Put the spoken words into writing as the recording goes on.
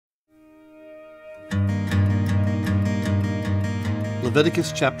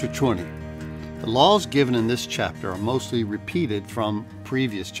Leviticus chapter 20. The laws given in this chapter are mostly repeated from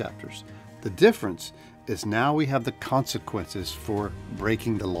previous chapters. The difference is now we have the consequences for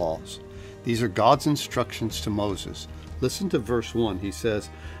breaking the laws. These are God's instructions to Moses. Listen to verse 1. He says,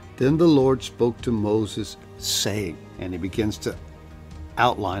 "Then the Lord spoke to Moses, saying," and he begins to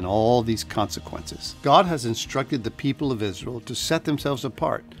outline all these consequences. God has instructed the people of Israel to set themselves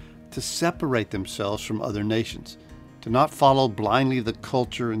apart, to separate themselves from other nations, to not follow blindly the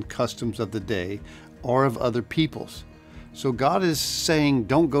culture and customs of the day or of other peoples. So God is saying,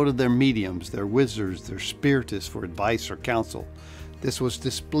 don't go to their mediums, their wizards, their spiritists for advice or counsel. This was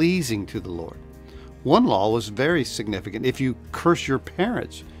displeasing to the Lord. One law was very significant. If you curse your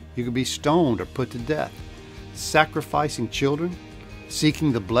parents, you could be stoned or put to death. Sacrificing children,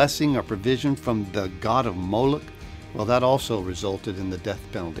 seeking the blessing or provision from the god of Moloch, well, that also resulted in the death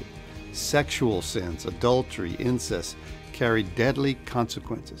penalty. Sexual sins, adultery, incest carry deadly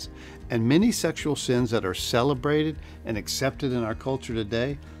consequences. And many sexual sins that are celebrated and accepted in our culture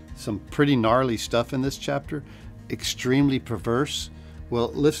today, some pretty gnarly stuff in this chapter, extremely perverse.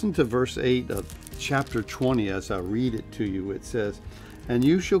 Well, listen to verse 8 of chapter 20 as I read it to you. It says, "And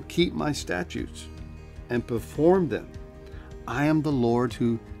you shall keep my statutes and perform them. I am the Lord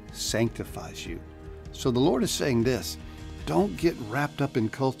who sanctifies you." So the Lord is saying this: don't get wrapped up in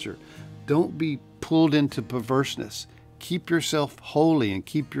culture. Don't be pulled into perverseness. Keep yourself holy and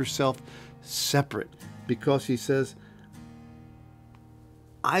keep yourself separate, because he says,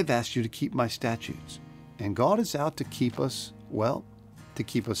 I've asked you to keep my statutes. And God is out to keep us, well, to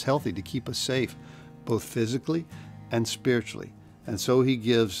keep us healthy, to keep us safe, both physically and spiritually. And so he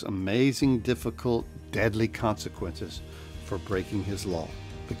gives amazing, difficult, deadly consequences for breaking his law.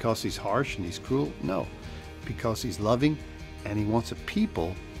 Because he's harsh and he's cruel? No. Because he's loving and he wants a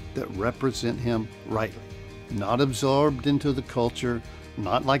people that represent him rightly. Not absorbed into the culture,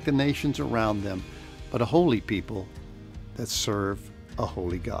 not like the nations around them, but a holy people that serve a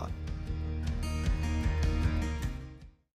holy God.